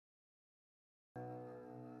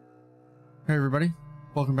Hey everybody,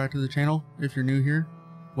 welcome back to the channel. If you're new here,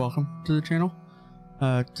 welcome to the channel.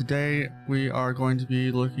 Today we are going to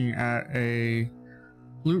be looking at a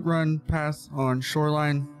loot run path on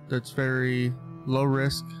Shoreline that's very low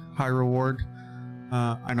risk, high reward.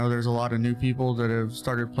 I know there's a lot of new people that have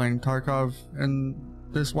started playing Tarkov in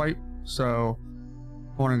this wipe, so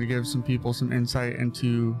I wanted to give some people some insight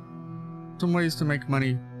into some ways to make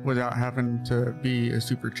money without having to be a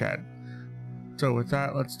super Chad. So with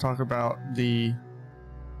that, let's talk about the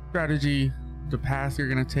strategy, the path you're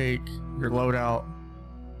going to take, your loadout,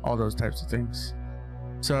 all those types of things.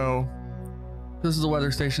 So this is the weather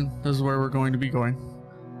station. This is where we're going to be going.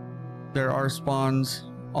 There are spawns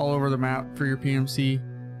all over the map for your PMC.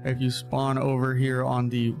 If you spawn over here on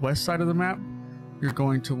the west side of the map, you're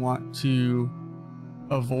going to want to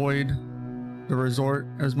avoid the resort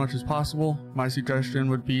as much as possible. My suggestion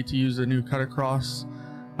would be to use a new cut across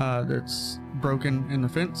that's broken in the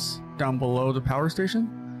fence down below the power station.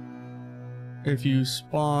 If you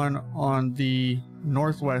spawn on the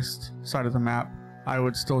northwest side of the map, I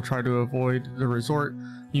would still try to avoid the resort.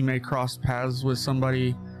 You may cross paths with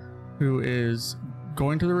somebody who is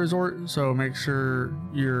going to the resort, so make sure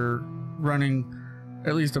you're running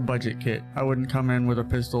at least a budget kit. I wouldn't come in with a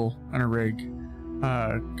pistol and a rig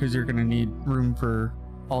because you're going to need room for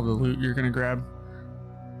all the loot you're going to grab.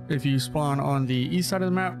 If you spawn on the east side of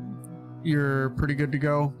the map, you're pretty good to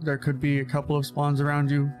go. There could be a couple of spawns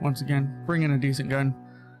around you. Once again, bring in a decent gun,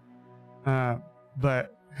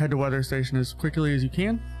 but head to weather station as quickly as you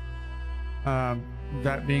can.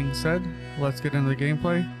 That being said, let's get into the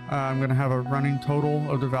gameplay. I'm going to have a running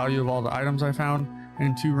total of the value of all the items I found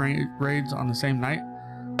in 2 raids on the same night.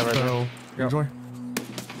 So enjoy.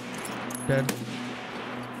 Dead.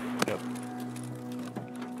 Yep.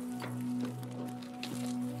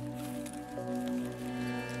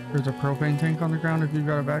 There's a propane tank on the ground if you've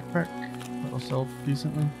got a backpack. That'll sell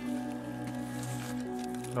decently.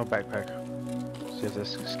 No backpack. See if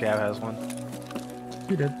this scav has one.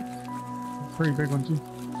 He did. Pretty big one too.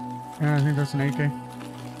 And I think that's an AK.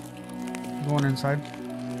 Going inside.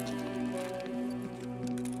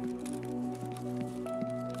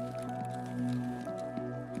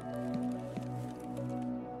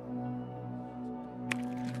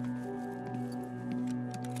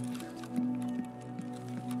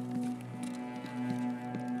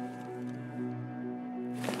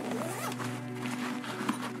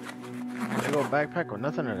 Big old backpack with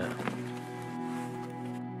nothing in it.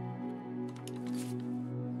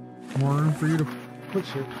 More room for you to put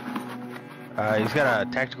shit. He's got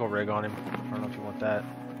a tactical rig on him. I don't know if you want that.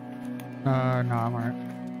 No, I'm alright.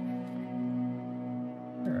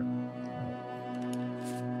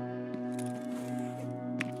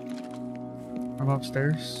 I'm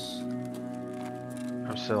upstairs.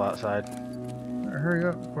 I'm still outside. Hurry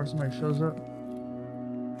up before somebody shows up.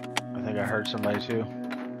 I think I heard somebody too.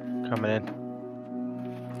 Coming in.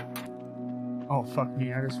 Oh, fuck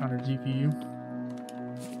me. I just found a GPU.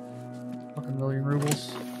 Fucking million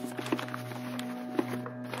rubles.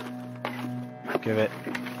 Give it.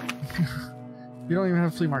 You don't even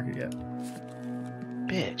have a flea market yet.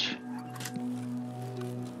 Bitch.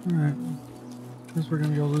 Alright. Guess we're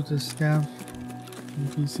gonna go loot this scav in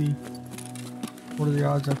the PC. What are the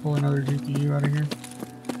odds I pull another GPU out of here?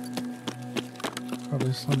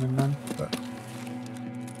 Probably slim and none, but.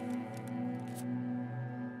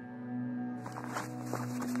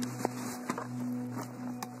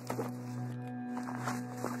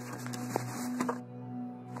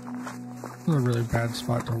 This is a really bad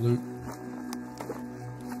spot to loot.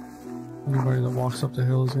 Anybody that walks up the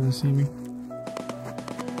hill is gonna see me.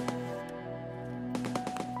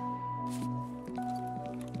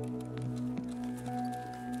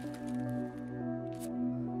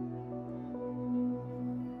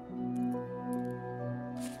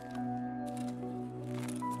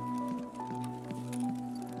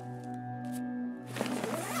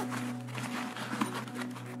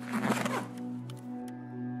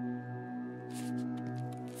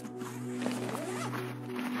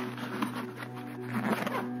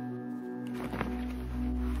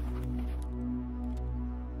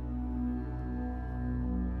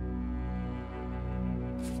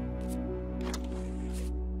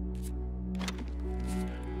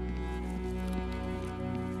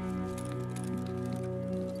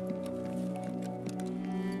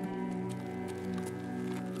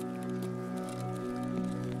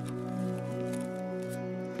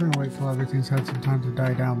 We're gonna wait till everything's had some time to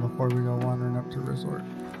die down before we go wandering up to resort.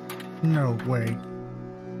 No way.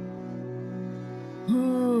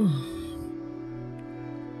 No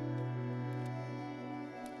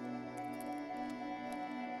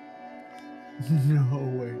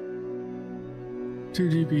way.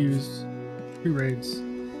 2 GPUs, 2 raids,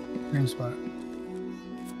 same spot.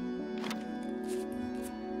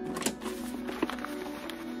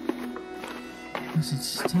 Guess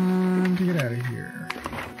it's time to get out of here.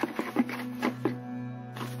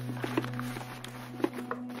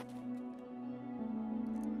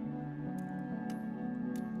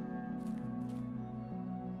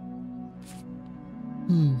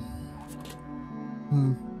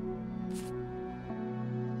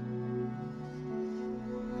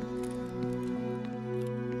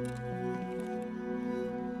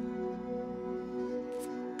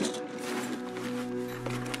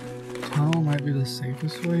 Tunnel might be the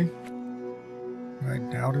safest way, but I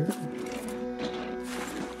doubt it.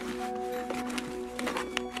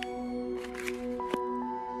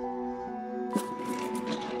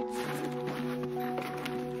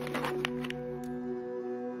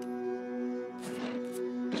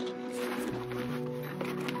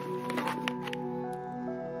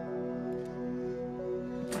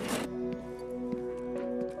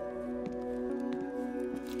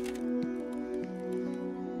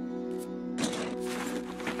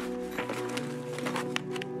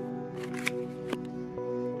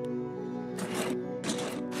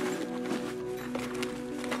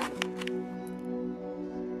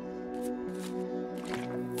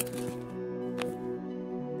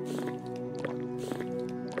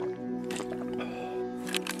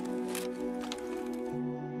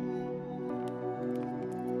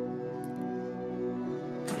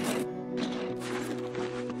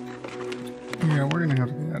 Yeah, we're gonna have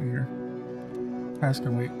to get out of here. Task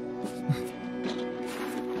can wait.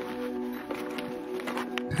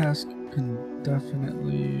 Task can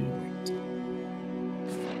definitely wait.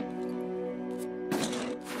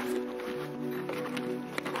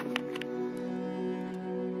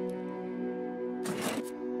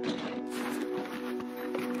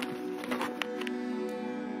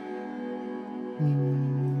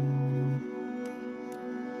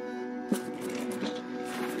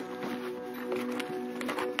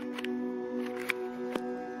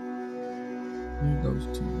 Need those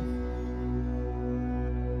two.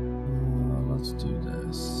 Let's do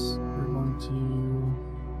this. We're going to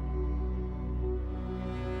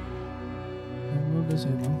remove this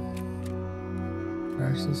ammo.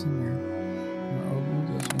 Dash this in there. I'm gonna overload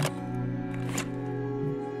this one.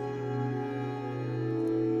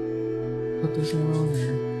 Put this ammo in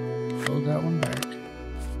there. Load that one back.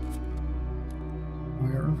 I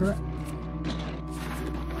got room for that.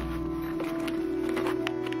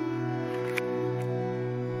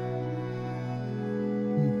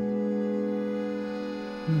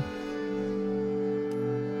 Hmm.